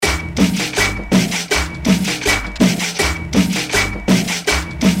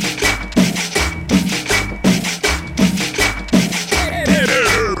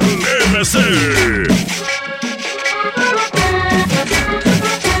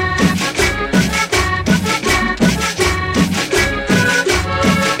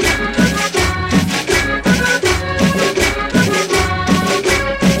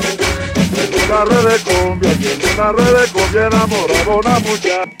las redes cumbia enamoraba una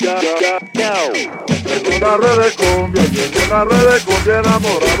muchacha. En una red de cumbia, en una red de cumbia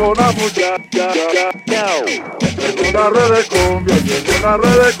enamoraba una muchacha. En una red de cumbia, en una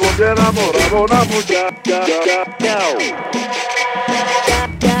red de cumbia enamoraba una muchacha.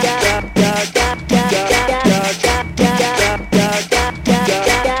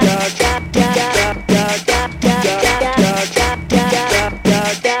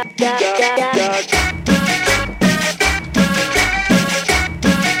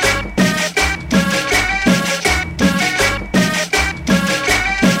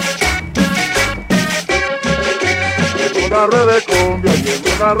 Una red de cumbia, y en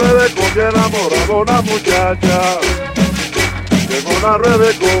una red de cumbia enamoraba una muchacha. En una red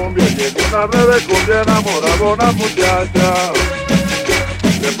de cumbia, y en una red de cumbia enamoraba una muchacha.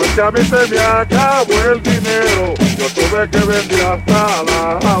 Después que a mí se me acabó el dinero, yo tuve que vender hasta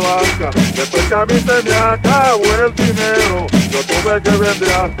la Avarcas. Después que a mí se me acabó el dinero, yo tuve que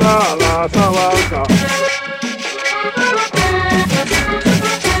vender hasta las Avarcas.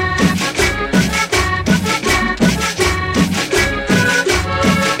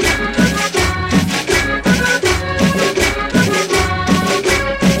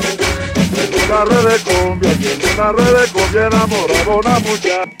 Una red de cumbia, y en una red de cumbia enamoraba una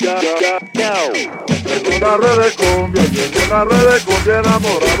muchacha. En una red de cumbia, y en una red de cumbia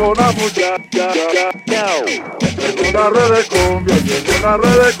enamoraba una muchacha. En una red de cumbia, y en una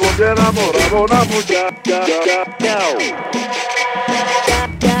red de cumbia enamoraba una muchacha.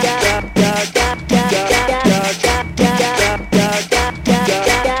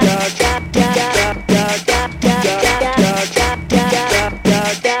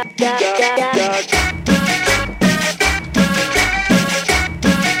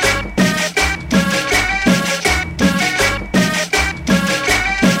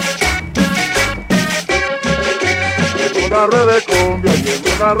 Una red de cumbia, y en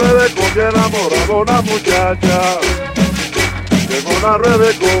una red de cumbia enamoraba una muchacha. En una red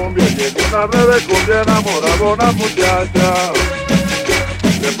de cumbia, y en una red de cumbia enamoraba una muchacha.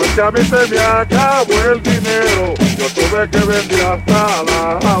 Después que a mí se me acabó el dinero, yo tuve que vender hasta la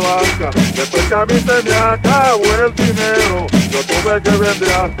Avarcas. Después que a mí se me acabó el dinero, yo tuve que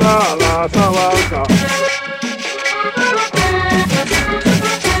vender hasta las Avarcas.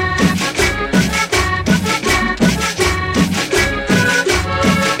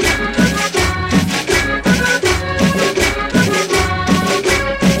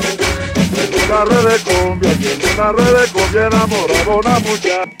 Una red de cumbia, y en una red de cumbia enamoraba una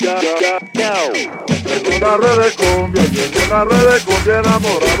muchacha. En una red de cumbia, y en una red de cumbia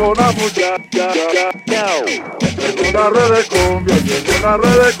enamoraba una muchacha. En una red de cumbia, y en una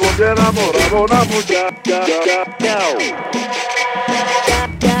red de cumbia enamoraba una muchacha.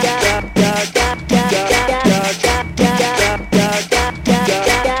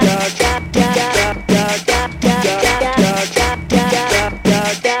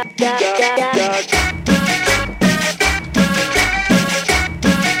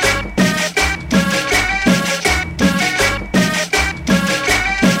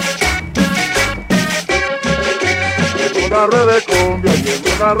 Una red de cumbia, y en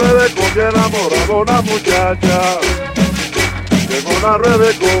una red de cumbia enamoraba una muchacha. En una red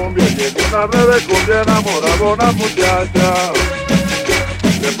de cumbia, y en una red de cumbia enamoraba una muchacha.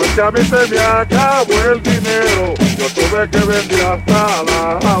 Después que a mí se me acabó el dinero, yo tuve que vender hasta la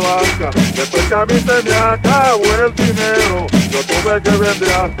Avarcas. Después que a mí se me acabó el dinero, yo tuve que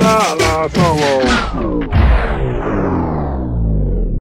vender hasta la Avarcas.